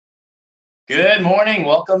Good morning.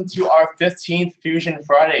 Welcome to our 15th Fusion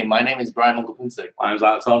Friday. My name is Brian Mokupinsik. I'm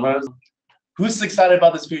Alex Alvarez. Who's excited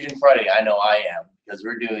about this Fusion Friday? I know I am, because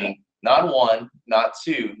we're doing not one, not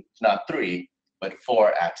two, not three, but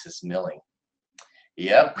 4-axis milling.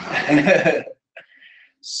 Yep.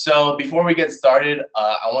 So before we get started,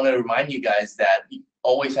 I want to remind you guys that you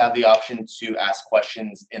always have the option to ask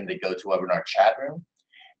questions in the GoToWebinar chat room.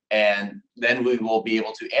 And then we will be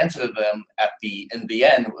able to answer them in the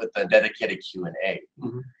end with a dedicated Q&A.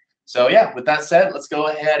 So yeah, with that said, let's go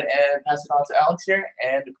ahead and pass it on to Alex here,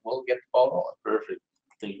 and we'll get the ball rolling. Perfect.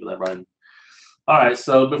 Thank you for that, Brian. All right,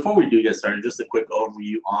 so before we do get started, just a quick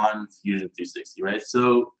overview on Fusion 360, right?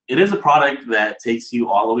 So it is a product that takes you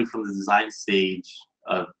all the way from the design stage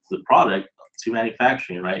of the product to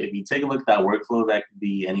manufacturing, right? If you take a look at that workflow, that could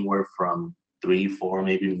be anywhere from 3, 4,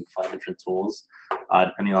 maybe even 5 different tools,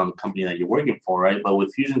 depending on the company that you're working for, right? But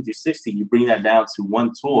with Fusion 360, you bring that down to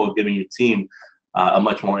one tool, giving your team a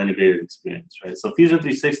much more integrated experience, right? So Fusion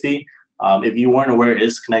 360, if you weren't aware,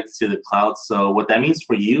 is connected to the cloud. So what that means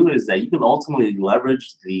for you is that you can ultimately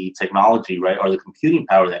leverage the technology, right, or the computing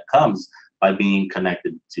power that comes by being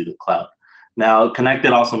connected to the cloud. Now,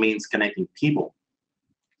 connected also means connecting people.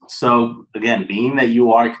 So again, being that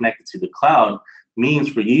you are connected to the cloud means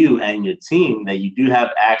for you and your team that you do have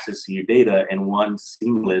access to your data in one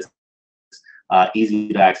seamless, easy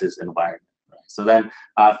to access environment. Right? So then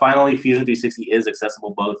finally, Fusion 360 is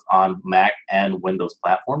accessible both on Mac and Windows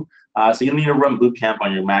platform. So you don't need to run boot camp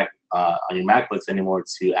on your Mac, on your MacBooks anymore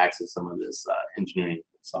to access some of this engineering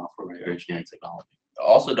software, right, or engineering technology.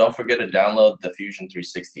 Also, don't forget to download the Fusion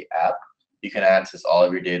 360 app. You can access all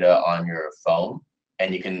of your data on your phone,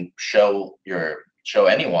 and you can show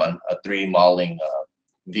anyone a 3D modeling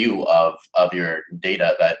view of your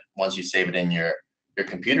data that once you save it in your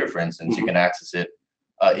computer, for instance, you can access it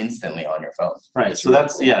instantly on your phone. Right, so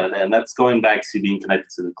that's cool. Yeah, and that's going back to being connected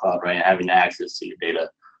to the cloud, right, and having access to your data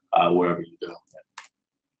wherever you go.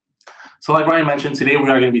 So like Brian mentioned, today we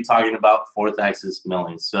are going to be talking about 4th-axis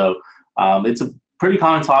milling. So it's a pretty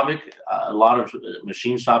common topic. A lot of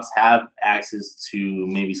machine shops have access to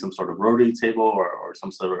maybe some sort of rotary table or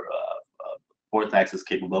some sort of 4th-axis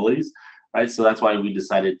capabilities, right? So that's why we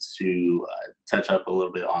decided to touch up a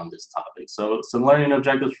little bit on this topic. So some learning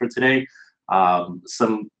objectives for today,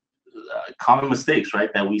 some common mistakes, right,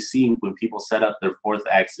 that we see when people set up their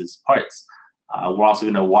 4th-axis parts. We're also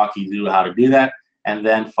going to walk you through how to do that, and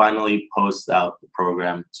then finally post out the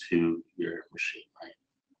program to your machine, right?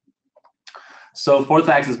 So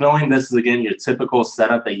 4th-axis milling, this is again your typical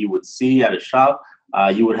setup that you would see at a shop.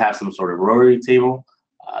 You would have some sort of rotary table.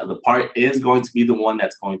 The part is going to be the one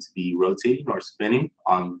that's going to be rotating or spinning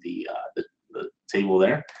on the table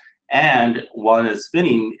there. And while it's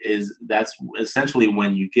spinning, that's essentially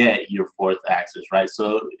when you get your 4th-axis, right?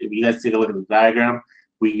 So if you guys take a look at the diagram,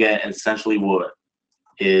 we get essentially what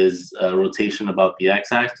is a rotation about the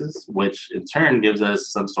x-axis, which in turn gives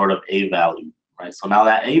us some sort of A value, right? So now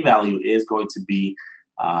that A value is going to be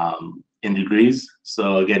in degrees.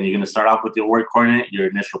 So again, you're going to start off with your work coordinate, your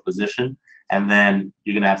initial position, and then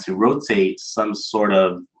you're going to have to rotate some sort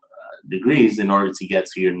of degrees in order to get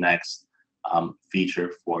to your next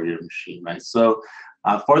feature for your machine, right? So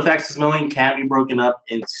 4th-axis milling can be broken up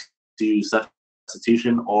into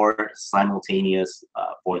substitution or simultaneous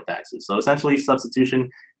 4th-axis. So essentially, substitution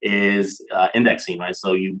is indexing, right?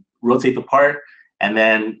 So you rotate the part and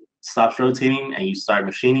then stops rotating and you start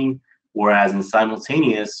machining, whereas in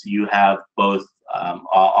simultaneous, you have both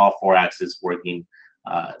all 4 axes working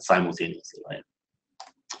simultaneously,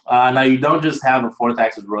 right? Now you don't just have a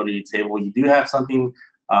 4th-axis rotary table, you do have something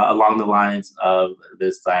along the lines of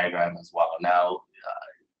this diagram as well. Now,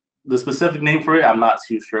 the specific name for it, I'm not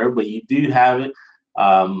too sure, but you do have it.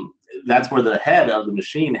 That's where the head of the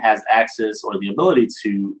machine has access or the ability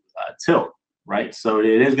to tilt, right? So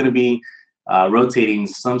it is going to be rotating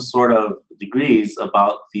some sort of degrees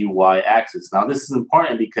about the y-axis. Now, this is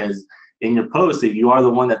important because in your post, if you are the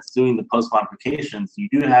one that's doing the post modifications, you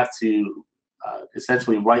do have to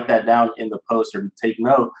essentially write that down in the post or take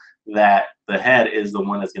note that the head is the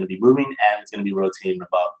one that's going to be moving and it's going to be rotating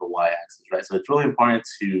about the y-axis, right? So it's really important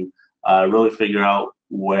to really figure out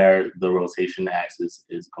where the rotation axis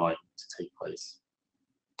is going to take place.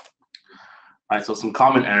 All right, so some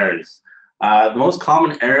common errors. The most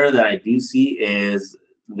common error that I do see is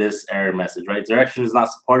this error message, right? Direction is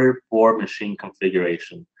not supported for machine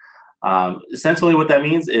configuration. Essentially what that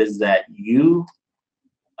means is that you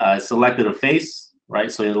selected a face,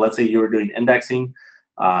 right? So let's say you were doing indexing.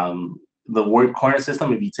 The word corner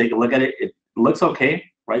system, if you take a look at it, it looks okay,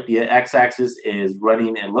 right? The x-axis is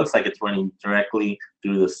running and looks like it's running directly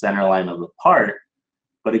through the center line of the part.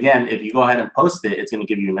 But again, if you go ahead and post it, it's going to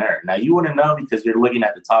give you an error. Now you wouldn't know because you're looking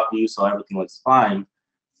at the top view, so everything looks fine.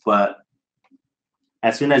 But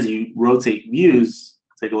as soon as you rotate views,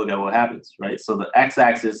 take a look at what happens, right? So the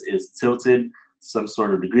x-axis is tilted some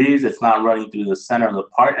sort of degrees. It's not running through the center of the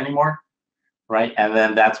part anymore, right? And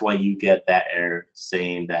then that's why you get that error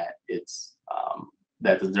saying that it's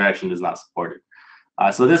that the direction is not supported.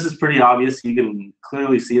 So this is pretty obvious. You can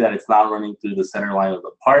clearly see that it's not running through the center line of the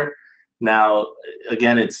part. Now,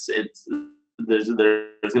 again, there's going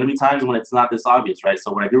to be times when it's not this obvious, right?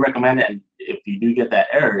 So what I do recommend, and if you do get that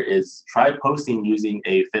error, is try posting using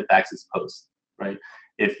a 5th-axis post, right?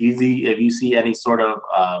 If you see any sort of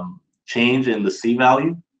change in the C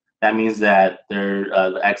value, that means that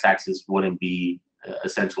the x-axis wouldn't be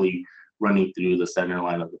essentially running through the center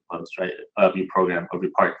line of the post, right, of your program, of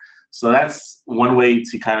your part. So that's one way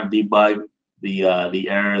to kind of debug the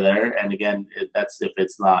error there. And again, that's if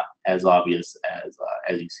it's not as obvious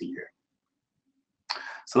as you see here.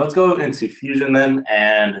 So let's go into Fusion then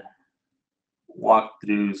and walk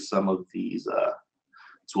through some of these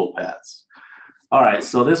toolpaths. All right,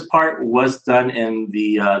 so this part was done in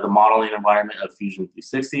the modeling environment of Fusion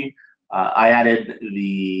 360. I added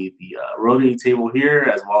the rotary table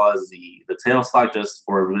here as well as the tail stock just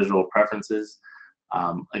for visual preferences.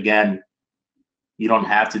 Again, you don't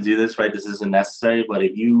have to do this, right? This isn't necessary, but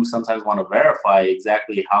if you sometimes want to verify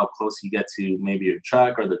exactly how close you get to maybe your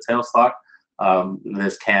chuck or the tail stock,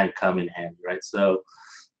 this can come in handy, right? So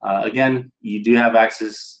again, you do have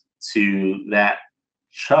access to that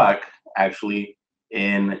chuck actually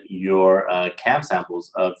in your cam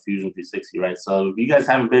samples of Fusion 360, right? So if you guys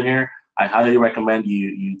haven't been here, I highly recommend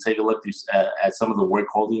you take a look at some of the work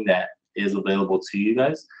holding that is available to you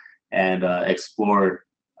guys and explore,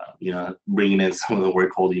 bringing in some of the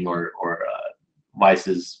work holding or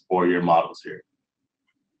vices for your models here.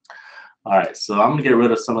 All right, so I'm gonna get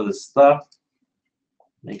rid of some of this stuff,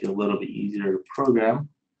 make it a little bit easier to program.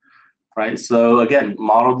 Right, so again,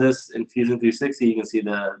 model this in Fusion 360. You can see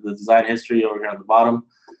the design history over here on the bottom.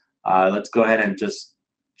 Let's go ahead and just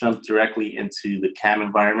jump directly into the CAM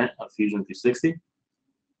environment of Fusion 360.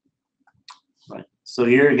 Right, so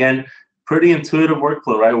here again, pretty intuitive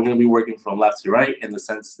workflow, right? We're going to be working from left to right in the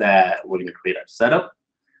sense that we're going to create our setup,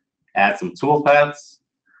 add some toolpaths.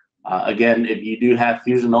 Again, if you do have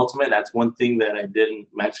Fusion Ultimate, that's one thing that I didn't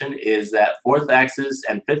mention is that 4th-axis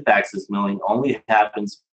and 5th-axis milling only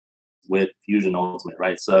happens with Fusion Ultimate,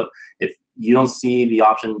 right? So if you don't see the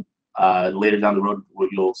option later down the road,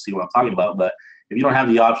 you'll see what I'm talking about. But if you don't have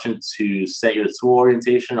the option to set your tool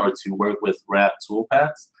orientation or to work with wrap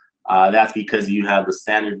toolpaths, that's because you have the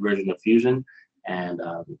standard version of Fusion and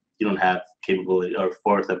you don't have capability or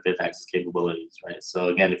 4th and 5th-axis capabilities, right? So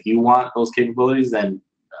again, if you want those capabilities, then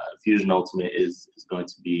Fusion Ultimate is going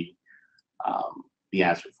to be the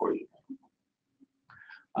answer for you.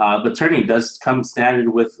 But turning does come standard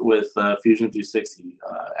with Fusion 360,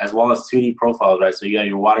 as well as 2D profiles, right? So you got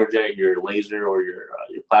your water jet, your laser, or your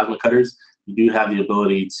plasma cutters. You do have the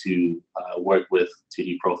ability to work with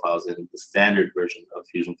 2D profiles in the standard version of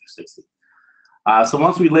Fusion 360. So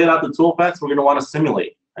once we laid out the toolpaths, we're going to want to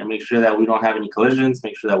simulate and make sure that we don't have any collisions,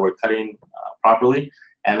 make sure that we're cutting properly,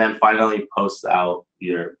 and then finally post out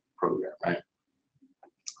your program, right?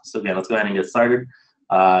 So again, let's go ahead and get started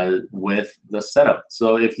with the setup.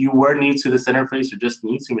 So if you were new to this interface or just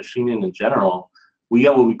new to machining in general, we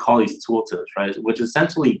have what we call these tooltips, right? Which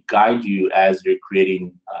essentially guide you as you're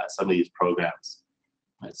creating some of these programs.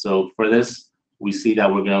 Right? So for this, we see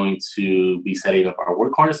that we're going to be setting up our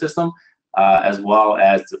work corner system as well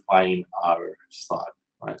as defining our stock,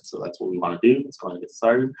 right? So that's what we want to do. Let's go ahead and get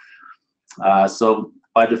started. So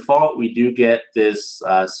by default, we do get this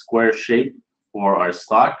square shape for our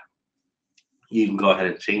stock. You can go ahead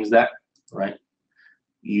and change that, right?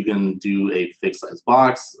 You can do a fixed size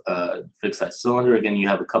box, fixed size cylinder. Again, you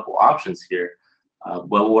have a couple options here.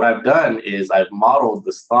 But what I've done is I've modeled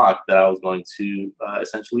the stock that I was going to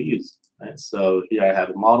essentially use. Right? So here I have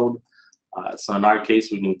it modeled. So in our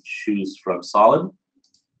case, we can choose from solid.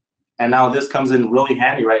 And now this comes in really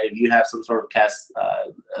handy, right? If you have some sort of cast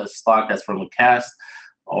a stock that's from a cast,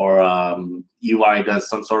 or you've already done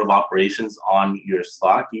some sort of operations on your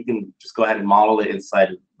stock, you can just go ahead and model it inside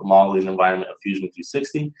the modeling environment of Fusion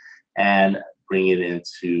 360 and bring it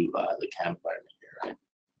into the CAM environment here, right?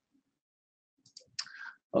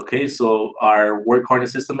 Okay, so our work corner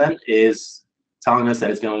system then is telling us that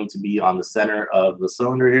it's going to be on the center of the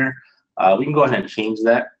cylinder here. We can go ahead and change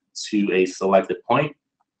that to a selected point.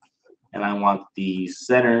 And I want the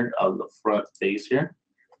center of the front face here,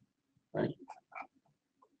 right?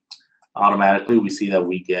 Automatically, we see that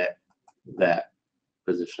we get that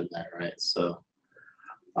position there, right? So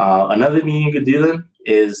Another thing you could do then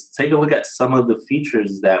is take a look at some of the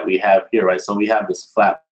features that we have here, right? So we have this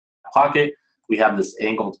flat pocket, we have this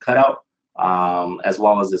angled cutout, as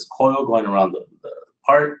well as this coil going around the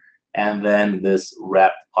part, and then this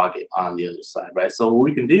wrapped pocket on the other side, right? So what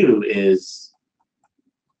we can do is,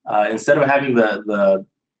 instead of having the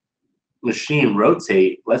machine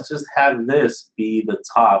rotate, let's just have this be the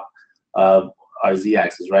top of our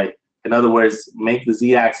z-axis, right? In other words, make the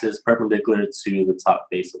z-axis perpendicular to the top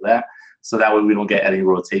face of that, so that way we don't get any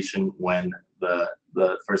rotation when the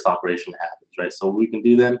first operation happens, right? So what we can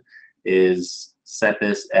do then is set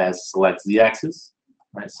this as select z-axis,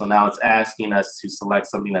 right? So now it's asking us to select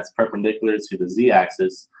something that's perpendicular to the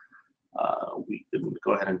z-axis. We can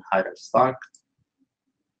go ahead and hide our stock.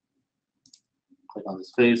 Click on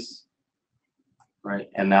this face, right?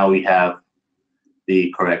 And now we have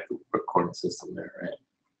the correct coordinate system there, right?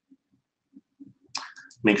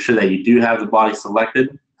 Make sure that you do have the body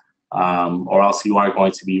selected, or else you are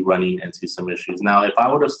going to be running into some issues. Now, if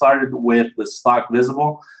I would have started with the stock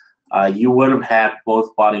visible, you would have had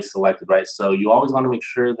both bodies selected, right? So you always want to make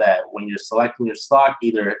sure that when you're selecting your stock,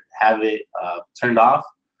 either have it turned off,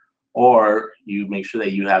 or you make sure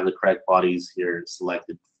that you have the correct bodies here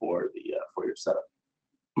selected for the for your setup.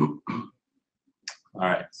 All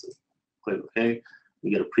right, so click OK.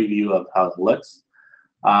 We get a preview of how it looks.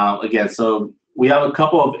 Again, so we have a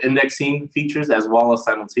couple of indexing features as well as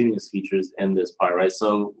simultaneous features in this part, right?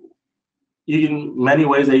 So you can many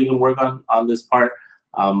ways that you can work on this part.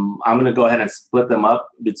 I'm going to go ahead and split them up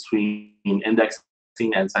between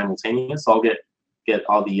indexing and simultaneous. So I'll get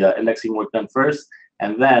all the indexing work done first,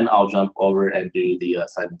 and then I'll jump over and do the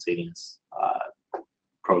simultaneous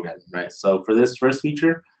programming, right? So for this first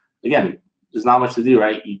feature, again, there's not much to do,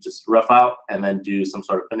 right? You just rough out and then do some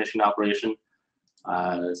sort of finishing operation.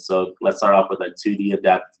 So let's start off with a 2D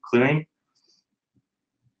adaptive clearing.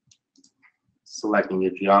 Selecting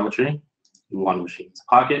your geometry, you want to machine its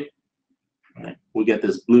pocket. Right. We get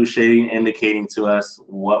this blue shading indicating to us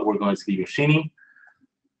what we're going to be machining.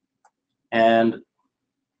 And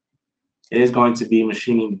it is going to be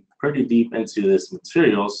machining pretty deep into this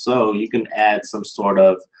material, so you can add some sort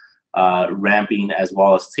of ramping as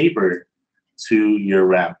well as taper to your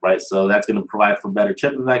ramp, right? So that's going to provide for better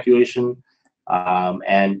chip evacuation,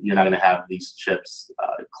 and you're not going to have these chips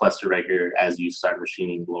cluster right here as you start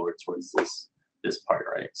machining lower towards this part,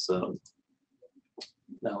 right? So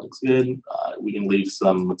that looks good. We can leave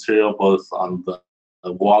some material both on the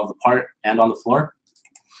wall of the part and on the floor.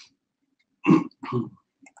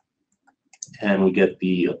 And we get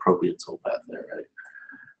the appropriate toolpath there, right?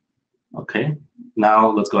 Okay, now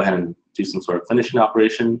let's go ahead and do some sort of finishing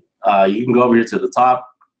operation. You can go over here to the top,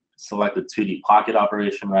 select the 2D pocket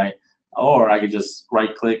operation, right? Or I could just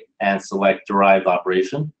right click and select derived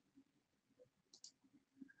operation.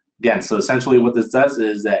 Again, so essentially what this does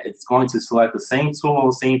is that it's going to select the same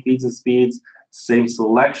tool, same feeds and speeds, same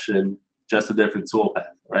selection, just a different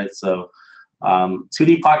toolpath, right? So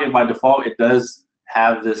 2D pocket by default, it does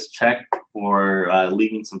have this check for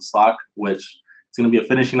leaving some stock, which it's going to be a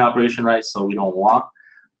finishing operation, right? So we don't want.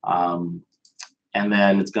 And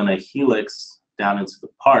then it's going to helix down into the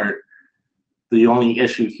part. The only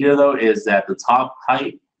issue here, though, is that the top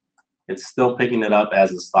height, it's still picking it up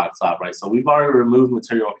as a stock top, right? So we've already removed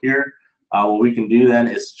material here. What we can do then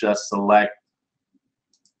is just select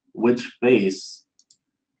which face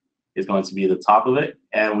is going to be the top of it,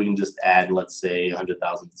 and we can just add, let's say,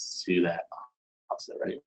 100,000 to that offset,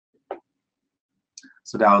 right?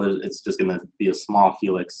 So now it's just going to be a small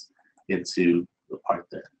helix into the part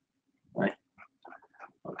there, right?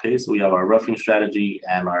 Okay, so we have our roughing strategy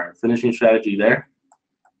and our finishing strategy there.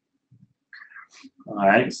 All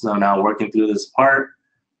right, so now working through this part,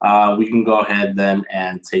 we can go ahead then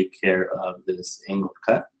and take care of this angled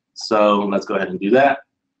cut. So let's go ahead and do that.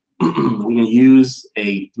 We can use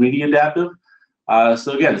a 3D adaptive.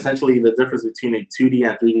 So again, essentially the difference between a 2D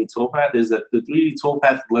and 3D toolpath is that the 3D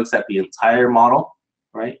toolpath looks at the entire model,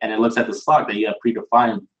 right? And it looks at the stock that you have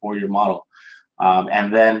predefined for your model.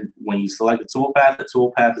 And then when you select the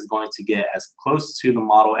toolpath is going to get as close to the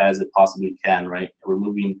model as it possibly can, right?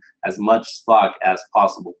 Removing as much stock as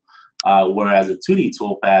possible. Whereas a 2D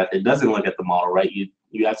toolpath, it doesn't look at the model, right?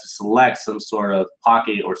 You have to select some sort of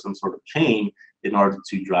pocket or some sort of chain in order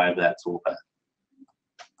to drive that toolpath.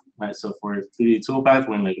 Right, so for a 3D toolpath,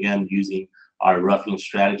 we're again using our roughing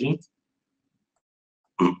strategy.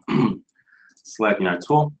 Selecting our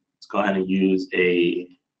tool, let's go ahead and use a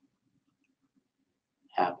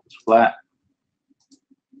half-inch flat.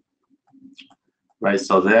 Right,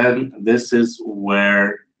 so then this is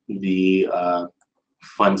where the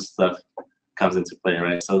fun stuff comes into play,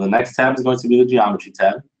 right? So the next tab is going to be the geometry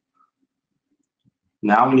tab.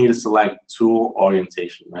 Now we need to select tool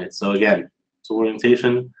orientation, right? So again, tool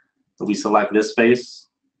orientation, if we select this face,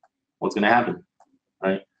 what's going to happen,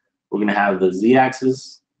 right? We're going to have the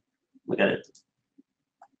z-axis, look at it,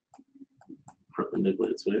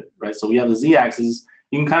 perpendicular to it, right? So we have the z-axis.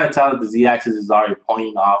 You can kind of tell that the z-axis is already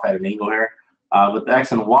pointing off at an angle here, but the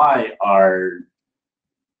x and y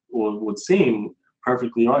would seem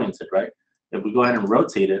perfectly oriented, right? If we go ahead and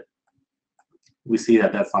rotate it, we see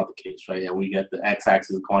that that's not the case, right? Yeah, we get the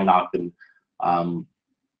x-axis going off in,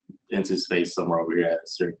 into space somewhere over here at a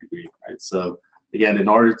certain degree, right? So again, in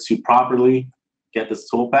order to properly get this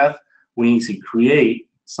toolpath, we need to create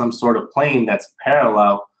some sort of plane that's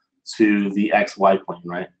parallel to the XY plane,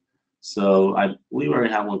 right? So I believe I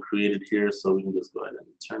already have one created here, so we can just go ahead and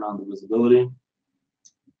turn on the visibility.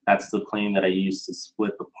 That's the plane that I used to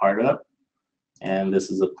split the part up, and this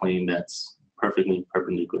is a plane that's perfectly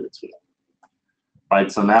perpendicular to it.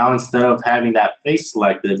 Right, so now instead of having that face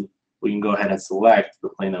selected, we can go ahead and select the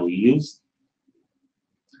plane that we used.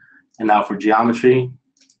 And now for geometry,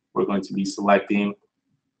 we're going to be selecting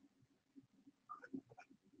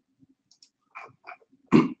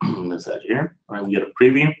this edge here. All right, we get a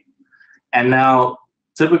preview. And now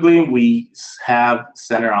typically we have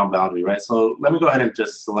center on boundary, right? So let me go ahead and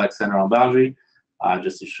just select center on boundary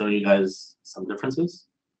just to show you guys some differences.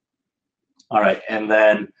 All right, and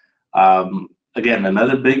then again,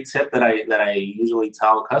 another big tip that I usually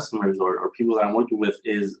tell customers or people that I'm working with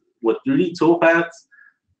is with 3D toolpaths,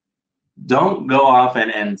 don't go off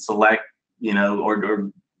and select, you know,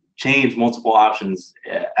 or change multiple options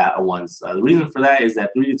at once. The reason for that is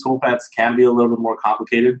that 3D toolpaths can be a little bit more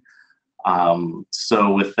complicated.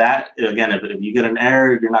 So with that, again, if you get an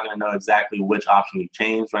error, you're not going to know exactly which option you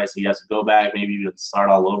changed, right? So you have to go back, maybe you have to start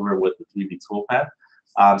all over with the 3D toolpath.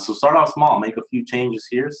 So start off small, make a few changes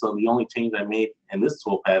here. So the only change I made in this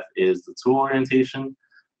toolpath is the tool orientation,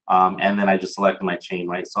 and then I just selected my chain,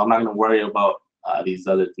 right? So I'm not going to worry about these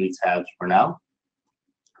other 3 tabs for now.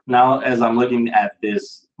 Now, as I'm looking at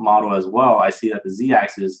this model as well, I see that the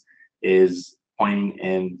z-axis is pointing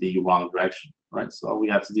in the wrong direction, right? So all we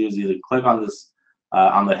have to do is either click on this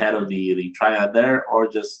on the head of the triad there, or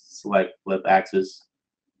just select flip axis,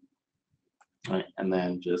 right? And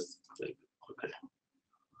then just click OK.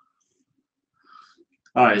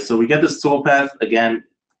 All right, so we get this toolpath. Again,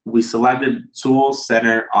 we selected tool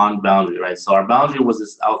center on boundary, right? So our boundary was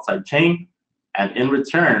this outside chain, and in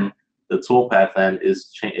return, the toolpath then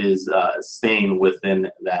is staying within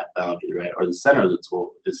that boundary, right? Or the center of the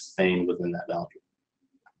tool is staying within that boundary.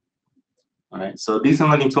 All right, so decent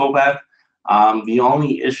looking toolpath. The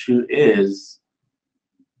only issue is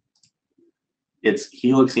it's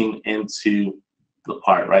helixing into the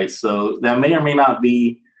part, right? So that may or may not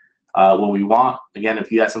be what we want. Again,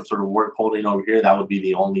 if you have some sort of work holding over here, that would be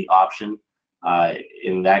the only option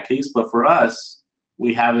in that case. But for us,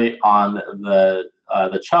 we have it on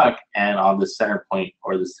the chuck and on the center point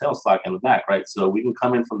or the tailstock in the back, right? So we can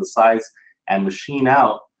come in from the sides and machine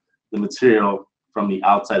out the material from the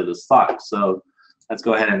outside of the stock. So let's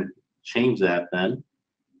go ahead and change that then.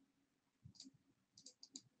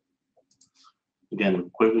 Again,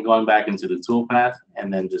 quickly going back into the toolpath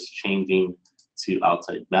and then just changing to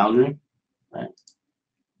outside boundary, right?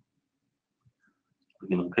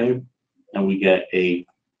 Clicking OK, and we get a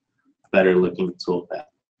better looking toolpath,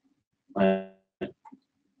 right?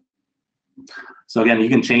 So again, you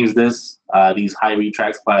can change this, these high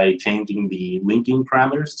retracts by changing the linking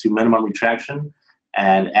parameters to minimum retraction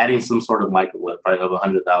and adding some sort of micro lip, right, of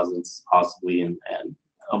 100 thousandths possibly, and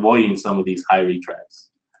avoiding some of these high retracts.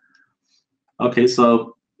 Okay,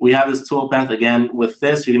 so we have this toolpath. Again, with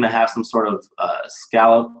this, you're going to have some sort of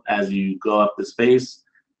scallop as you go up this face.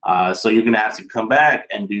 So you're going to have to come back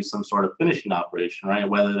and do some sort of finishing operation, right?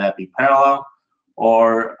 Whether that be parallel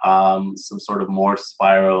or some sort of more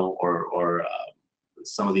spiral or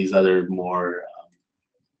some of these other more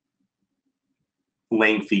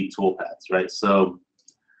lengthy toolpaths, right? So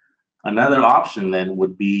another option then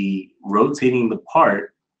would be rotating the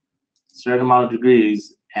part a certain amount of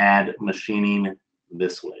degrees and machining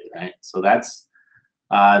this way, right? So that's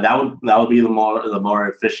that would be the more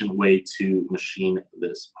efficient way to machine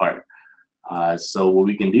this part. So what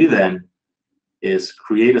we can do then is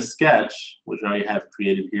create a sketch, which I already have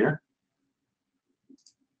created here,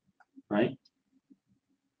 right?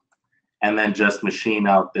 And then just machine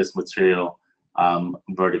out this material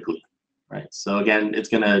vertically, right? So again, it's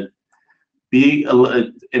gonna be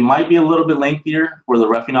it might be a little bit lengthier for the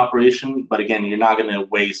roughing operation, but again, you're not gonna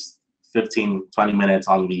waste 15-20 minutes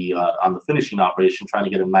on the finishing operation trying to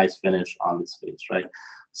get a nice finish on this face, right?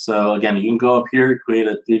 So again, you can go up here, create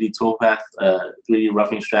a 3D toolpath, 3D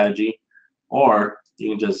roughing strategy, or you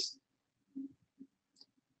can just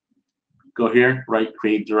go here, right,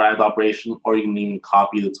 create derived operation, or you can even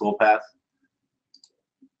copy the toolpath,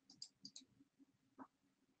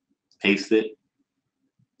 paste it.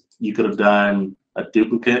 You could have done a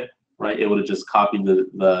duplicate, right? It would have just copied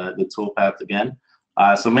the toolpath again.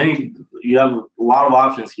 You have a lot of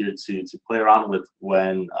options here to play around with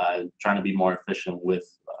when trying to be more efficient with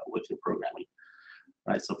your programming.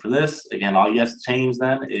 Right. So for this, again, all you have to change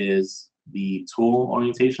then is the tool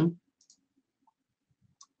orientation.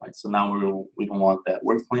 Right. So now we don't want that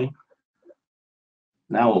work plane.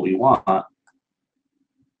 Now what we want, let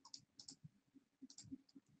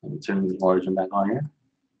me turn the origin back on here,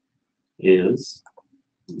 is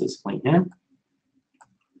this plane here.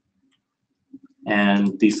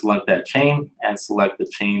 And deselect that chain and select the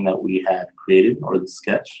chain that we had created, or the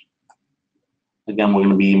sketch. Again, we're going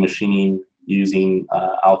to be machining using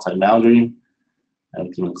outside boundary.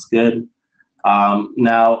 Everything looks good.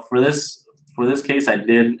 Now for this case, I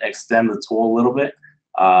did extend the tool a little bit.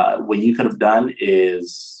 What you could have done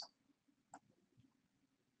is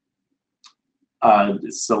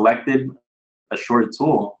selected a shorter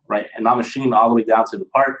tool, right, and not machine all the way down to the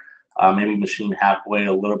part. Maybe machine halfway,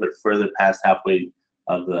 a little bit further past halfway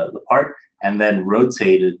of the part, and then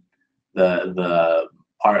rotated the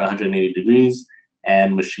part 180 degrees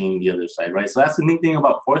and machine the other side, right? So that's the neat thing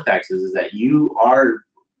about 4th-Axis, is that you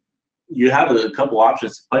have a couple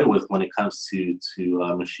options to play with when it comes to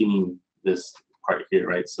machining this part here,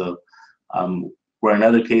 right? So where in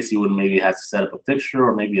another case you would maybe have to set up a fixture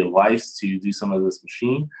or maybe a vise to do some of this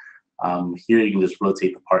machine. Here you can just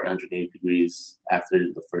rotate the part 180 degrees after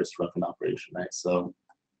the first roughing operation, right? So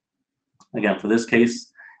again, for this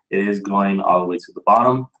case, it is going all the way to the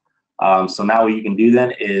bottom. So now what you can do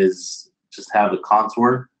then is just have the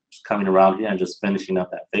contour just coming around here and just finishing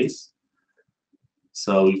up that face.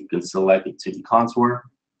 So you can select it to the contour.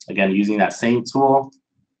 Again, using that same tool,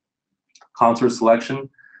 contour selection.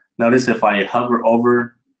 Notice if I hover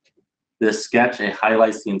over this sketch, it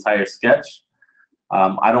highlights the entire sketch.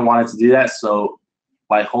 I don't want it to do that, so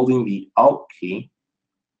by holding the Alt key,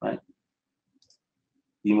 right,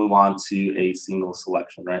 you move on to a single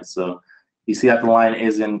selection, right? So you see that the line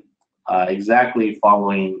isn't exactly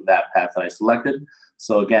following that path that I selected.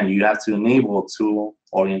 So again, you have to enable tool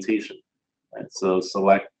orientation, right? So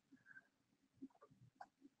select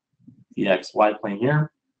the XY plane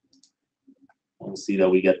here, and see that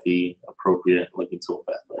we get the appropriate looking tool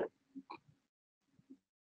path, right?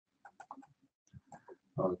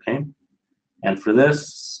 Okay, and for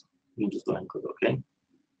this, you can just go ahead and click OK.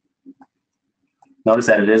 Notice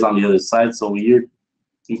that it is on the other side, so what you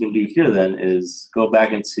can do here then is go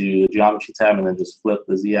back into the Geometry tab and then just flip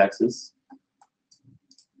the Z-axis.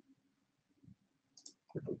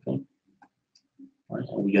 Okay. All right,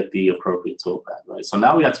 and we get the appropriate toolpath, right? So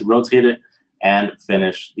now we have to rotate it and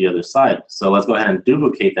finish the other side. So let's go ahead and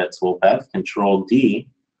duplicate that toolpath. Control D.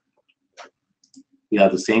 We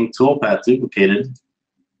have the same toolpath duplicated.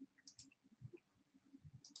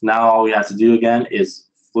 Now all we have to do again is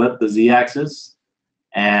flip the Z-axis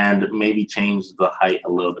and maybe change the height a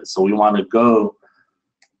little bit. So we want to go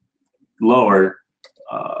lower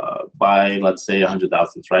by, let's say, 100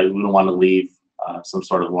 thousandths, right? We don't want to leave some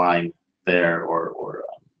sort of line there or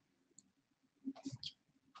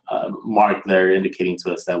mark there indicating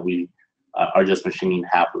to us that we are just machining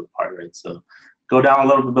half of the part, right? So go down a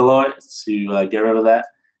little bit below it to get rid of that,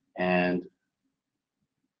 and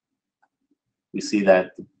we see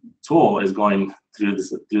that the tool is going through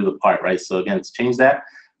the part, right? So again, to change that,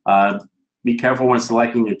 be careful when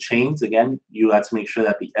selecting your chains. Again, you have to make sure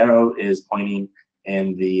that the arrow is pointing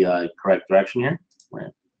in the correct direction here,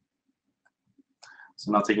 right?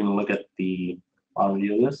 So now taking a look at the bottom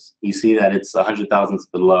view of this, you see that it's 100 thousandths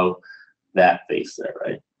below that face there,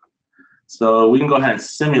 right? So we can go ahead and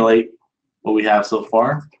simulate what we have so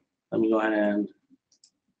far. Let me go ahead and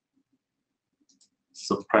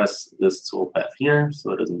suppress this toolpath here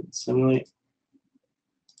so it doesn't simulate.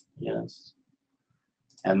 Yes.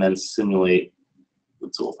 And then simulate the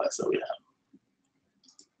toolpaths that we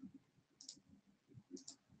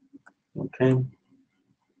have. Okay.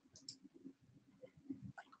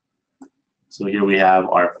 So here we have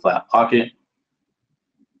our flat pocket.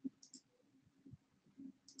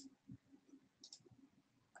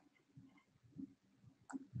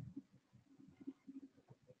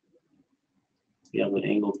 We have an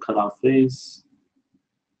angled cutoff face.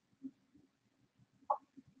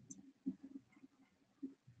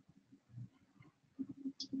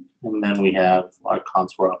 And then we have our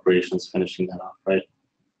contour operations finishing that off, right?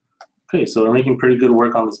 Okay, so we're making pretty good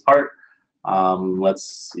work on this part.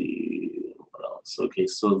 Let's see what else. Okay,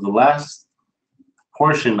 so the last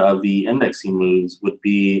portion of the indexing moves would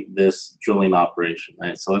be this drilling operation,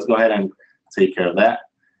 right? So let's go ahead and take care of that.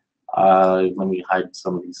 Let me hide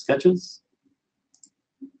some of these sketches.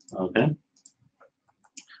 Okay.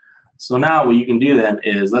 So now what you can do then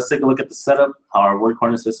is let's take a look at the setup, how our word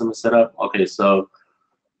coordinate system is set up. Okay, so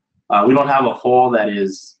we don't have a hole that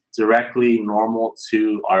is directly normal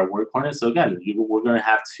to our word coordinate. So again, we're going to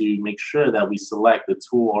have to make sure that we select the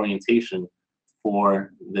tool orientation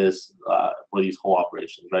for this for these hole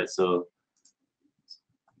operations, right? So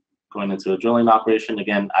going into a drilling operation,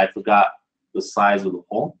 again, I forgot the size of the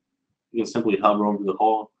hole. You can simply hover over the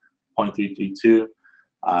hole, 0.332,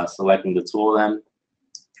 selecting the tool then,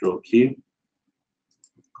 drill Q,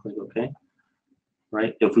 click OK.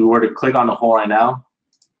 Right? If we were to click on the hole right now,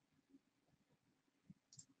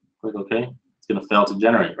 click OK, it's going to fail to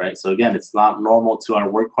generate, right? So again, it's not normal to our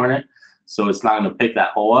word coordinate, so it's not going to pick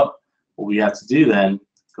that hole up. What we have to do then,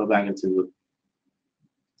 go back into the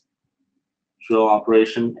drill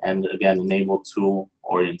operation and again, enable tool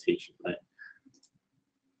orientation, right?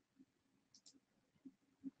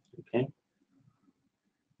 Okay.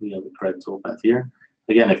 We have the correct toolpath here.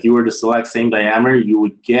 Again, if you were to select same diameter, you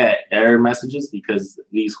would get error messages because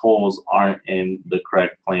these holes aren't in the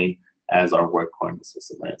correct plane as our word coordinate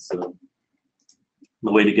system, right? So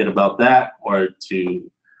the way to get about that or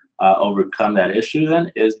to overcome that issue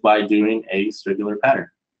then is by doing a circular pattern.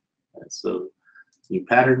 Right? So new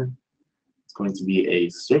pattern, it's going to be a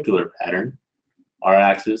circular pattern. Our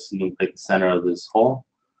axis, you can pick the center of this hole,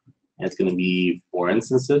 and it's going to be 4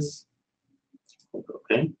 instances.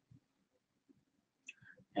 Okay.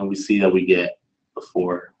 And we see that we get the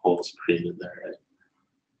 4 holes created there, right?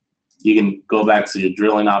 You can go back to your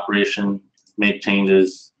drilling operation, make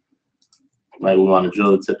changes. Right, we want to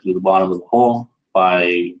drill the tip to the bottom of the hole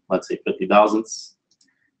by, let's say, 50 thousandths,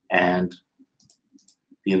 and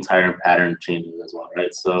the entire pattern changes as well,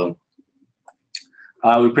 right? So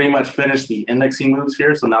we pretty much finished the indexing moves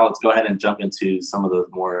here. So now let's go ahead and jump into some of the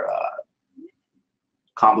more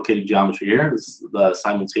complicated geometry here. This is the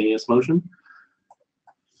simultaneous motion.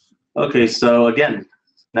 Okay, so again,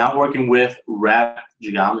 now working with wrap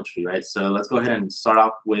geometry, right? So let's go ahead and start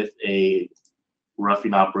off with a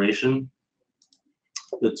roughing operation.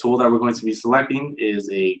 The tool that we're going to be selecting is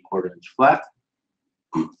a 1/4 inch flat.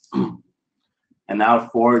 And now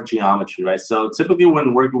for geometry, right? So typically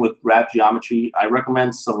when working with wrap geometry, I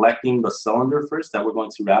recommend selecting the cylinder first that we're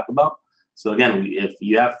going to wrap about. So again, if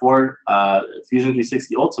you have Fusion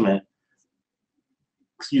 360 Ultimate,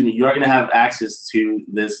 excuse me, you're going to have access to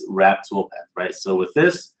this wrap toolpath, right? So with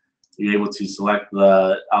this, you're able to select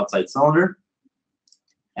the outside cylinder,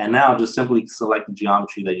 and now just simply select the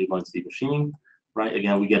geometry that you're going to be machining, right?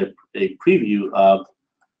 Again, we get a preview of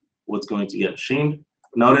what's going to get machined.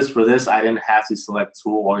 Notice for this, I didn't have to select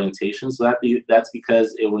tool orientation, so that's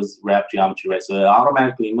because it was wrap geometry, right? So it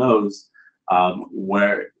automatically knows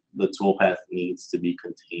where the toolpath needs to be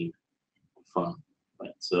contained from,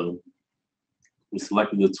 right? So we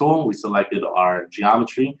selected the tool, we selected our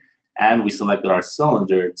geometry, and we selected our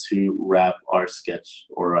cylinder to wrap our sketch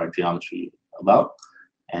or our geometry about.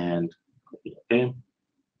 And okay.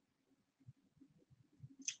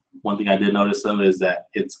 One thing I did notice though is that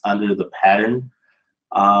it's under the pattern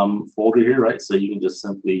folder here, right? So you can just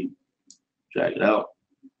simply drag it out,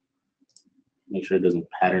 make sure it doesn't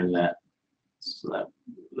pattern that, so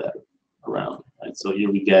that around, right? So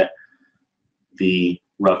here we get the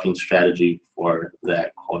roughing strategy for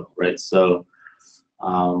that coil, right? So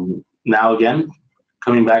now again,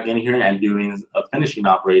 coming back in here and doing a finishing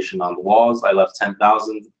operation on the walls, I left 10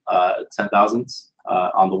 thousandths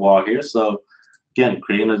on the wall here. So again,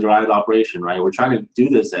 creating a derived operation, right? We're trying to do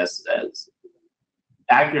this as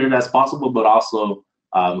accurate as possible, but also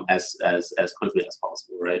as quickly as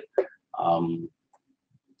possible, right?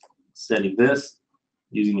 Setting this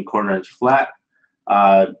using the 1/4 inch flat.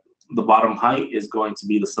 The bottom height is going to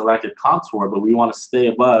be the selected contour, but we want to stay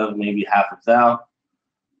above maybe 1/2 thou.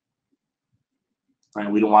 Right?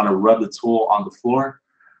 We don't want to rub the tool on the floor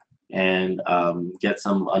and get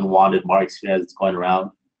some unwanted marks here as it's going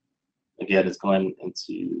around. Again, it's going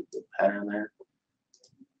into the pattern there.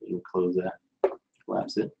 You can close that,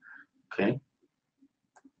 collapse it. Okay.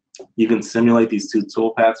 You can simulate these 2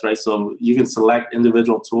 toolpaths, right? So you can select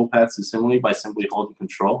individual toolpaths to simulate by simply holding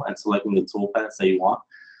Control and selecting the toolpaths that you want.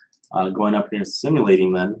 Going up here and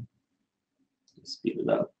simulating them, speed it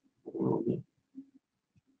up a little bit.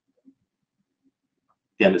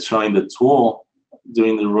 Again, it's showing the tool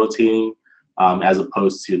doing the rotating as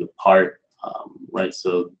opposed to the part, right?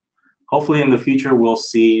 So Hopefully in the future, we'll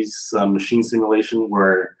see some machine simulation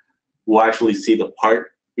where we'll actually see the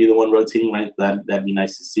part be the one rotating, right? That'd be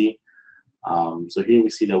nice to see. So here we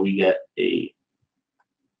see that we get a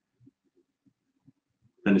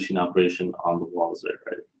finishing operation on the walls there,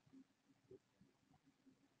 right?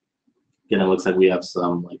 Again, it looks like we have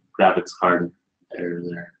some like graphics card error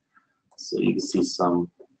there. So you can see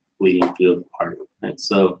some bleeding through the part, right?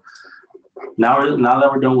 So now that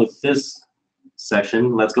we're done with this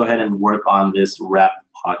section, let's go ahead and work on this wrap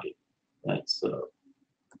pocket, right? So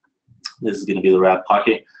this is going to be the wrap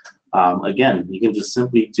pocket. Again, you can just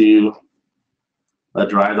simply do a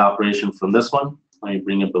drive operation from this one. Let me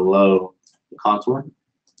bring it below the contour,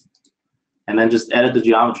 and then just edit the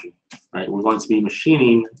geometry, right? We're going to be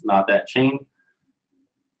machining, not that chain.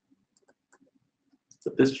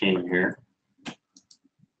 Put this chain in here.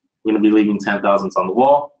 We're going to be leaving 10 thousandths on the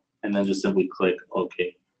wall, and then just simply click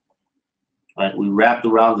OK. All right, we wrapped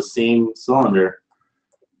around the same cylinder,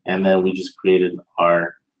 and then we just created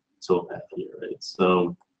our toolpath here, right?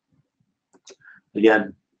 So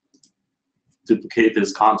again, duplicate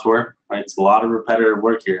this contour, right? It's a lot of repetitive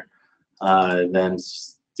work here. Then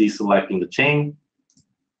deselecting the chain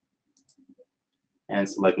and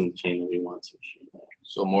selecting the chain that we want to machine.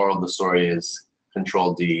 So moral of the story is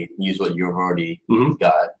Control D, use what you've already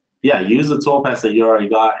got. Yeah, use the toolpaths that you already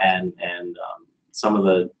got and some of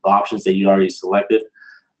the options that you already selected.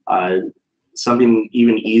 Something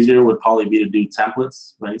even easier would probably be to do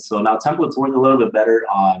templates, right? So now templates work a little bit better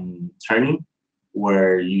on turning,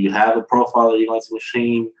 where you have a profile that you're going to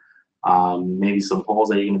machine, maybe some holes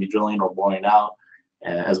that you're going to be drilling or boring out,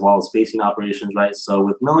 as well as spacing operations, right? So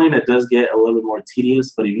with milling, it does get a little bit more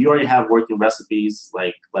tedious, but if you already have working recipes,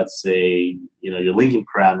 like let's say, you know, your linking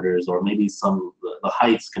parameters, or maybe some the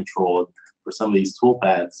heights controlled for some of these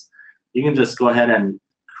toolpaths, you can just go ahead and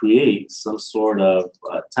create some sort of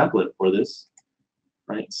template for this,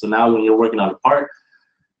 right? So now when you're working on a part,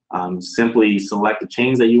 simply select the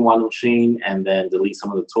chains that you want to machine, and then delete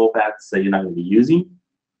some of the toolpaths that you're not going to be using,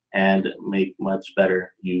 and make much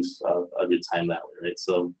better use of your time that way, right?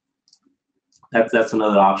 So that's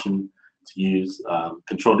another option to use.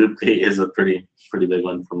 Control duplicate is a pretty big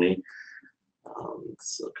one for me.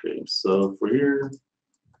 Okay, so for here,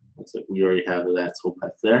 looks like we already have that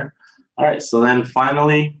toolpath there. All right, so then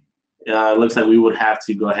finally, it looks like we would have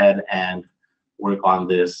to go ahead and work on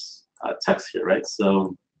this text here, right?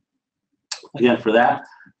 So again, for that,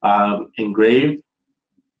 engrave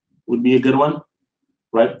would be a good one,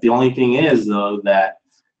 right? The only thing is, though, that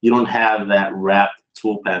you don't have that wrap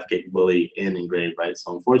toolpath capability in engrave, right?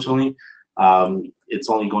 So unfortunately, it's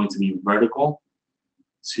only going to be vertical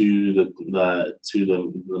to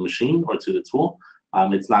the machine or to the tool.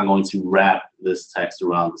 It's not going to wrap this text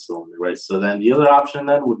around the cylinder, right? So then the other option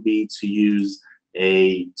then would be to use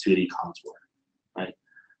a 2D contour, right?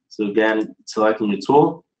 So again, selecting your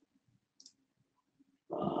tool,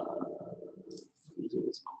 using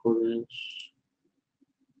this 1/4 inch,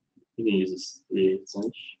 you can use this 3/8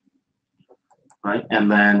 inch, right? And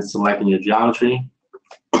then selecting your geometry.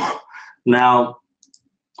 Now,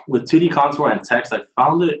 with 2D contour and text, I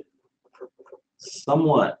found it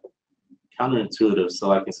somewhat counterintuitive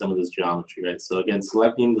selecting some of this geometry, right? So again,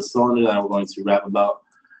 selecting the cylinder that we're going to wrap about,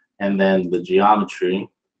 and then the geometry,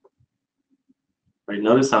 right?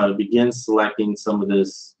 Notice how it begins selecting some of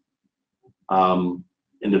this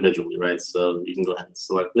individually, right? So you can go ahead and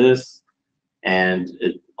select this, and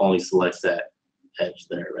it only selects that edge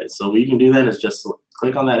there, right? So what you can do then is just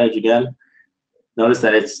click on that edge again. Notice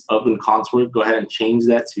that it's open contour. Go ahead and change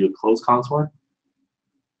that to a closed contour,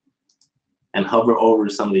 and hover over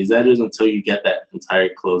some of these edges until you get that entire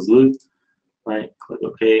closed loop, right? Click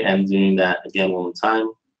OK, and doing that again one more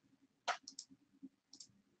time.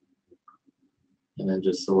 And then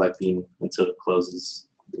just selecting until it closes,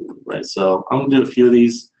 right? So I'm gonna do a few of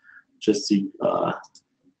these just to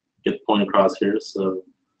get the point across here. So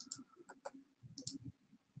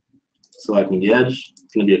selecting the edge,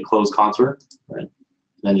 it's gonna be a closed contour, right? And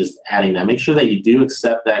then just adding that. Make sure that you do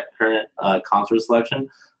accept that current contour selection.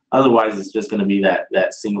 Otherwise, it's just going to be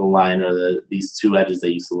that single line or these two edges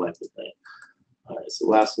that you selected, right? All right, so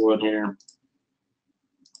last one here.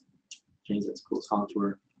 Change that to close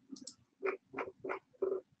contour.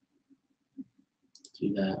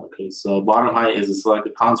 Do that. Okay, so bottom height is a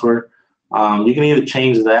selected contour. You can either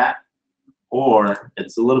change that, or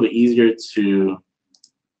it's a little bit easier to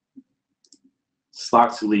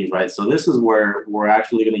stock to leave, right? So this is where we're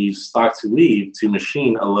actually going to use stock to leave to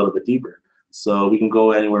machine a little bit deeper. So we can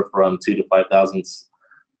go anywhere from 2 to 5 thousandths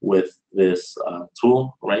with this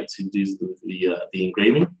tool, right, to do the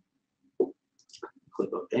engraving.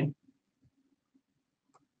 Click OK.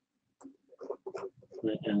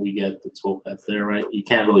 right? And we get the toolpath there, right? You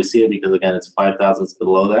can't really see it because again, it's 5 thousandths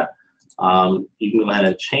below that. You can go ahead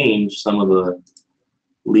and change some of the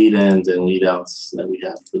lead ins and lead outs that we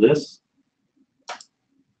have for this.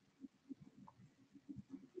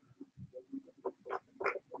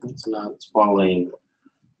 So now it's following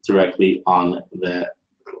directly on that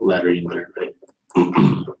lettering there, right?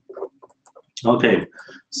 Okay,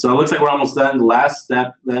 so it looks like we're almost done. The last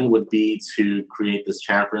step then would be to create this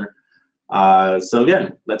chamfer. So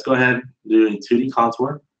again, let's go ahead and do a 2D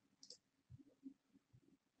contour,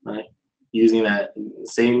 right? Using that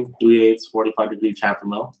same 3/8 45-degree chamfer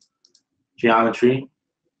mill. Geometry,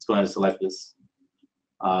 let's go ahead and select this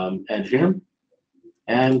edge here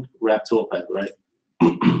and wrap toolpath, right?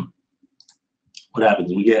 What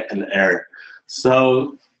happens? We get an error.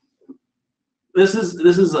 So this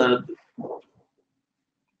is a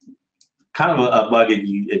kind of a bug if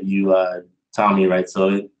you tell me, right?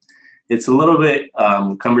 So it's a little bit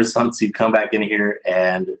cumbersome to come back in here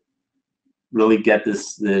and really get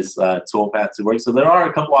this toolpath to work. So there are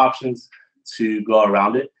a couple options to go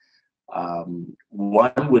around it.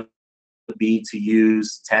 One would be to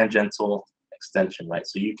use tangential extension, right?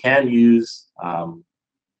 So you can use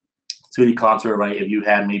 2D contour, right? If you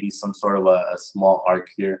had maybe some sort of a small arc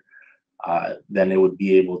here, then it would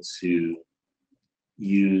be able to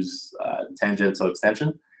use tangential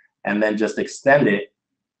extension and then just extend it,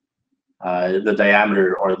 the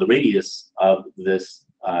diameter or the radius of this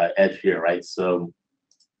edge here, right? So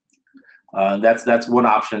that's one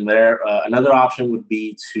option there. Another option would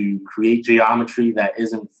be to create geometry that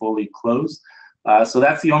isn't fully closed. So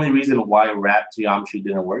that's the only reason why wrap geometry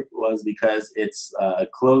didn't work, was because it's a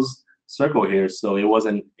closed circle here, so it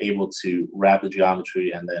wasn't able to wrap the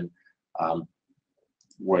geometry and then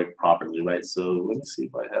work properly, right? So let me see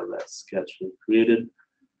if I have that sketch created.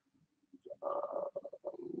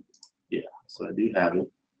 Yeah, so I do have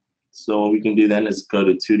it. So what we can do then is go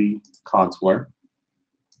to 2D contour.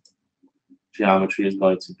 Geometry is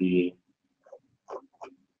going to be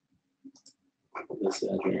this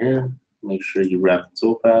edge right here. Make sure you wrap the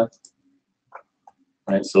toolpath.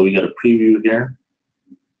 All right, so we got a preview here.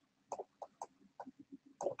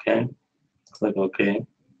 Okay, click OK.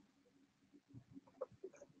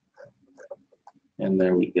 And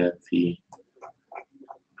there we get the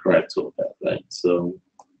correct toolpath, right? So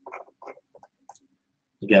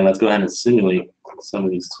again, let's go ahead and simulate some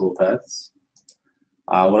of these toolpaths.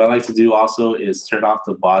 What I like to do also is turn off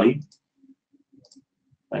the body,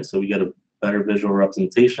 right? So we get a better visual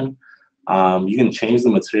representation. You can change the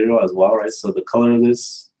material as well, right? So the color of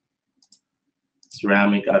this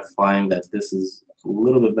ceramic, I find that this is a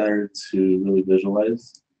little bit better to really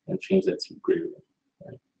visualize and change that to gray,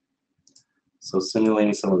 right? So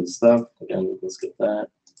simulating some of the stuff, again, let's get that.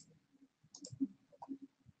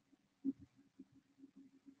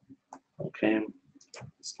 Okay,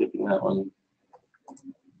 skipping that one.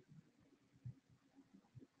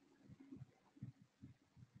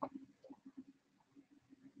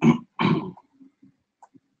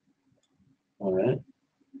 All right.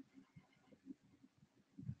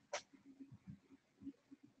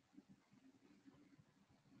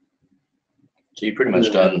 So you've pretty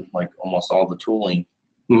much done like almost all the tooling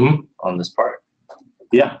on this part.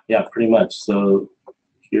 Yeah, pretty much. So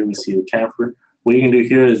here we see the chamfer. What you can do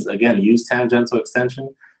here is, again, use tangential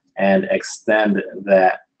extension and extend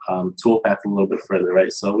that toolpath a little bit further,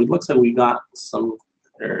 right? So it looks like we got some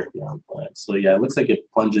error here on plan. So yeah, it looks like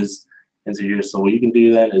it plunges into here. So what you can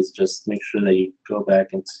do then is just make sure that you go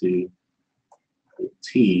back into the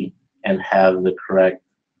T and have the correct,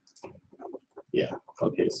 yeah.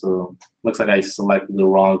 Okay, so looks like I selected the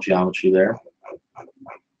wrong geometry there.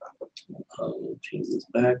 Change this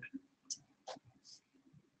back.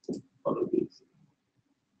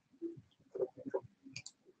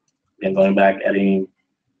 And going back, editing.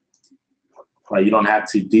 Right, you don't have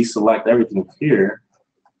to deselect everything here.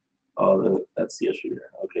 Oh, that's the issue here.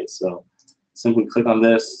 Okay, so simply click on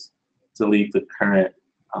this, delete the current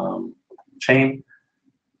chain,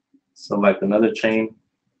 select another chain,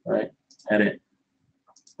 right? Edit.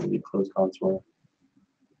 Maybe close contour.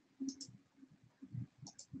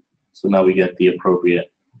 So now we get the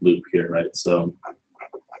appropriate loop here, right? So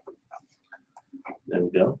there we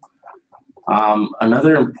go.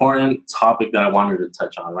 Another important topic that I wanted to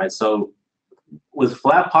touch on, right? So with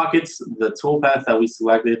flat pockets, the toolpath that we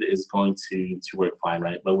selected is going to work fine,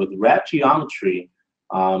 right? But with wrap geometry,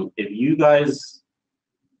 if you guys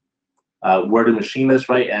were to machine this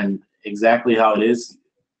right and exactly how it is,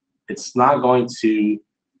 it's not going to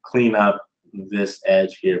clean up this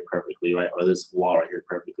edge here perfectly, right? Or this wall right here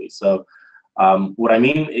perfectly. So what I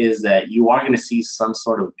mean is that you are going to see some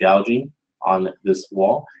sort of gouging on this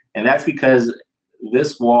wall, and that's because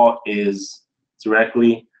this wall is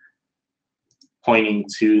directly pointing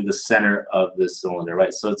to the center of this cylinder,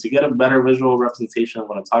 right? So to get a better visual representation of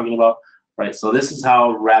what I'm talking about, right? So this is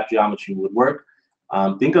how wrap geometry would work.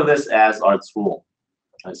 Think of this as our tool.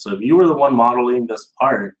 Right? So if you were the one modeling this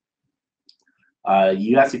part,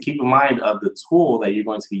 you have to keep in mind of the tool that you're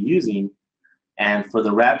going to be using, and for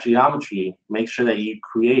the wrap geometry, make sure that you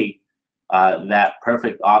create that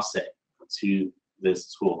perfect offset to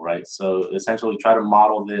this tool, right? So essentially try to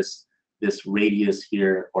model this radius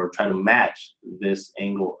here, or try to match this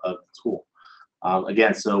angle of the tool.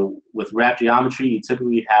 Again, so with wrap geometry, you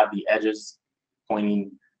typically have the edges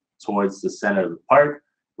pointing towards the center of the part,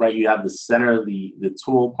 right? You have the center of the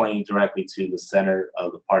tool pointing directly to the center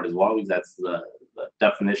of the part as well, because that's the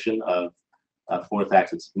definition of a 4th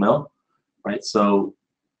axis mill, right? So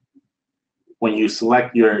when you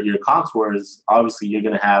select your contours, obviously you're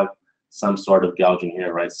going to have some sort of gouging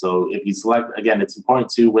here, right? So if you select, again, it's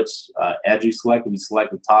important to which edge you select. If you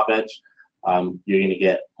select the top edge, you're going to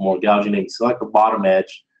get more gouging. If you select the bottom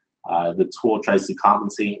edge, the tool tries to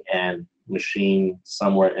compensate and machine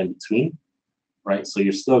somewhere in between, right? So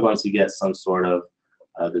you're still going to get some sort of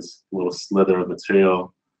this little slither of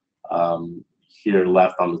material here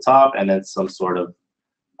left on the top, and then some sort of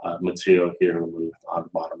material here removed on the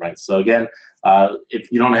bottom, right? So again,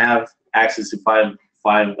 if you don't have access to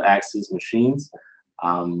 5-axis machines,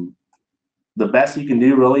 the best you can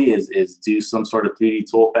do really is do some sort of 3D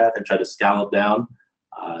toolpath and try to scallop down.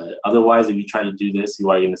 Otherwise, if you try to do this, you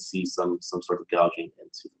are going to see some sort of gouging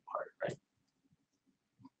into the part, right?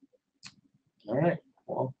 All right,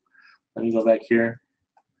 well, let me go back here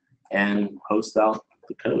and post out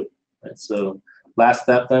the code. Right? So last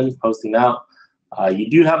step then, posting out. You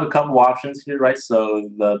do have a couple options here, right? So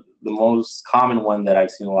the most common one that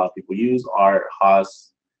I've seen a lot of people use are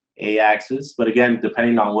Haas A-axis. But again,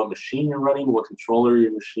 depending on what machine you're running, what controller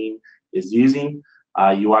your machine is using,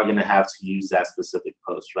 you are going to have to use that specific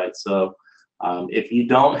post, right? So if you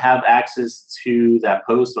don't have access to that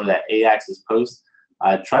post or that A-axis post,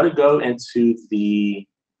 try to go into the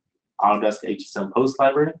Autodesk HSM post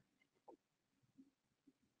library.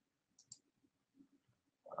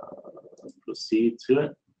 Proceed to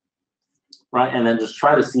it, right? And then just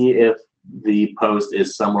try to see if the post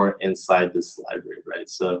is somewhere inside this library, right?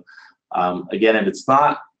 So again, if it's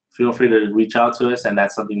not, feel free to reach out to us, and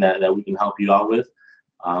that's something that we can help you out with.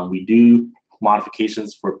 We do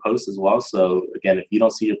modifications for posts as well. So again, if you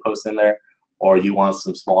don't see your post in there, or you want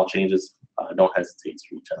some small changes, don't hesitate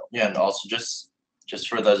to reach out. Yeah, and also just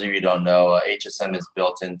for those of you who don't know, HSM is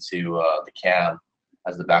built into the CAM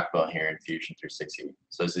as the backbone here in Fusion 360.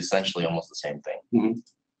 So it's essentially almost the same thing. Mm-hmm.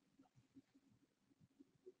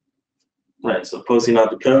 Right, so posting out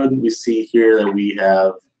the code, we see here that we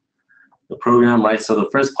have the program, right? So the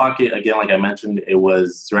first pocket, again, like I mentioned, it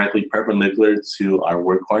was directly perpendicular to our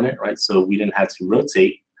work coordinate, right? So we didn't have to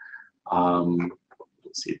rotate.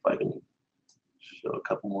 Let's see if I can show a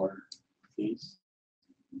couple more, please.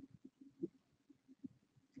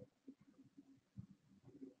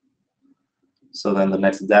 So then the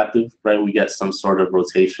next adaptive, right, we get some sort of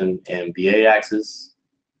rotation in the A-axis,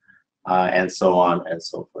 and so on and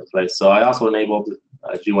so forth, right? So I also enabled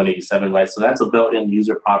G187, right? So that's a built-in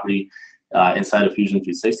user property inside of Fusion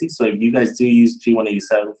 360. So if you guys do use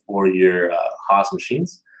G187 for your Haas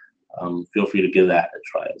machines, feel free to give that a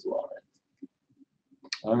try as well. Right?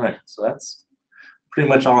 All right, so that's pretty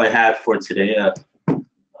much all I had for today.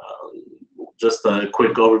 Just a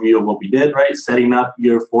quick overview of what we did, right? Setting up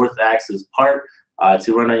your 4th-axis part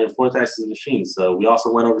to run on your 4th-axis machine. So we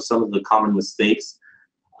also went over some of the common mistakes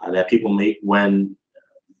that people make when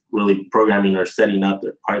really programming or setting up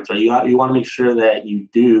their parts, right? You want to make sure that you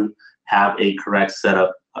do have a correct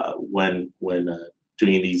setup when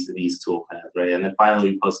doing these toolpaths, right? And then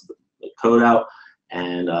finally, we posted the code out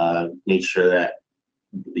and made sure that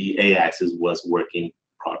the A-axis was working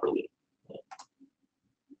properly.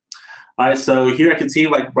 All right, so here at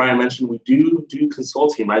KETIV, like Brian mentioned, we do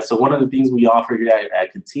consulting, right? So one of the things we offer here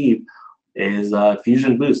at KETIV is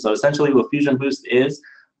Fusion Boost. So essentially what Fusion Boost is,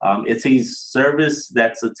 it's a service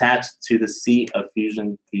that's attached to the seat of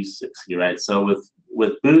Fusion 360, right? So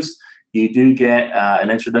with Boost, you do get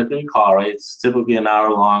an introductory call, right? It's typically an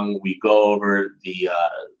hour long. We go over the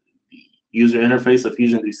user interface of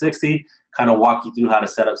Fusion 360, kind of walk you through how to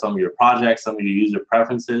set up some of your projects, some of your user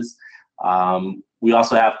preferences. We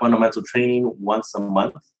also have fundamental training once a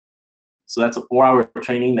month. So that's a 4-hour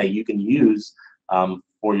training that you can use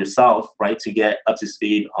for yourself, right, to get up to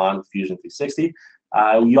speed on Fusion 360.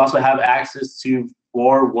 You also have access to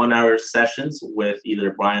 4 1-hour sessions with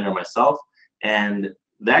either Brian or myself. And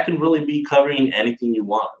that can really be covering anything you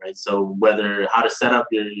want, right? So whether how to set up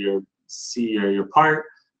your part,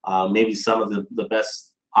 maybe some of the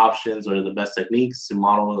best options or the best techniques to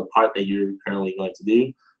model the part that you're currently going to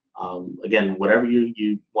do. Again, whatever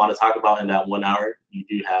you want to talk about in that 1 hour, you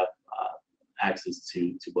do have access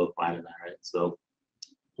to both Brian and I, right? So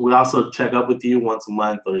we also check up with you once a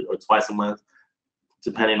month or twice a month,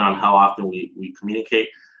 depending on how often we communicate.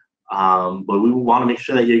 But we want to make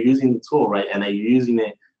sure that you're using the tool, right, and that you're using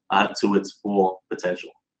it to its full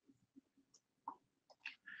potential.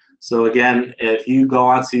 So again, if you go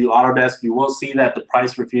onto Autodesk, you will see that the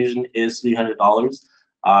price for Fusion is $300.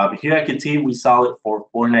 But here at KETIV, we sell it for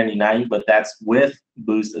 $499, but that's with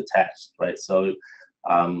Boost attached, right? So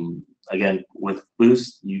again, with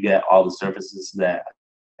Boost, you get all the services that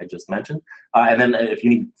I just mentioned. And then if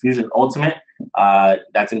you need Fusion Ultimate,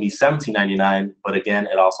 that's gonna be $17.99, but again,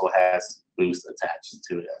 it also has Boost attached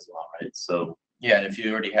to it as well, right? So yeah, and if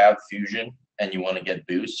you already have Fusion and you want to get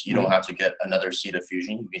Boost, you don't have to get another seat of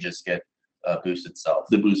Fusion. You can just get Boost itself.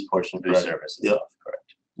 The Boost portion, Boost service itself,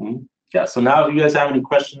 correct. Yeah, so now if you guys have any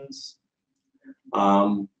questions,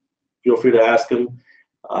 feel free to ask them.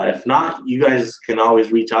 If not, you guys can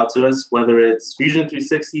always reach out to us, whether it's Fusion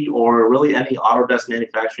 360 or really any Autodesk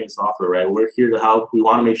manufacturing software, right? We're here to help. We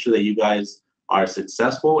want to make sure that you guys are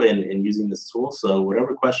successful in using this tool. So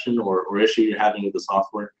whatever question or issue you're having with the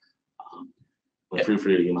software, feel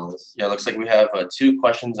free to email us. Yeah, it looks like we have two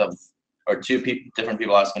questions different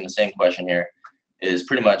people asking the same question here. Is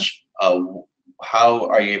pretty much how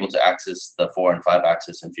are you able to access the 4 and 5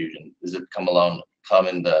 axis in Fusion? Does it come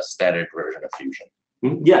in the standard version of Fusion?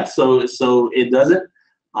 Yeah, so it doesn't.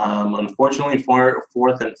 Unfortunately,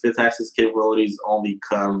 4th and 5th axis capabilities only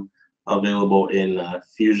come available in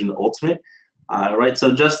Fusion Ultimate. Right,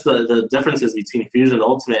 so just the differences between Fusion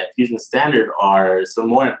Ultimate and Fusion Standard are some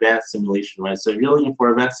more advanced simulation, right? So if you're looking for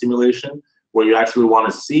advanced simulation where you actually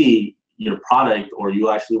want to see your product, or you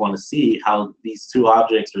actually want to see how these 2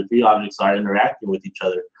 objects or 3 objects are interacting with each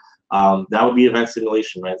other, that would be advanced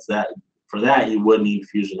simulation, right? So for that you would need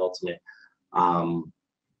Fusion Ultimate. And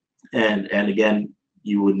again,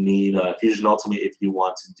 you would need Fusion Ultimate if you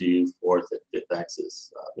want to do 4th and 5th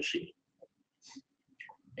axis machining.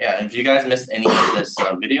 Yeah, and if you guys missed any of this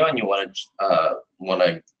video and you want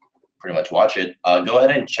to pretty much watch it, go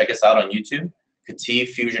ahead and check us out on YouTube, KETIV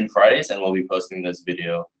Fusion Fridays, and we'll be posting this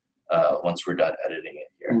video once we're done editing it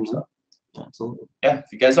here. So, Absolutely. yeah, if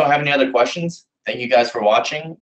you guys don't have any other questions, thank you guys for watching.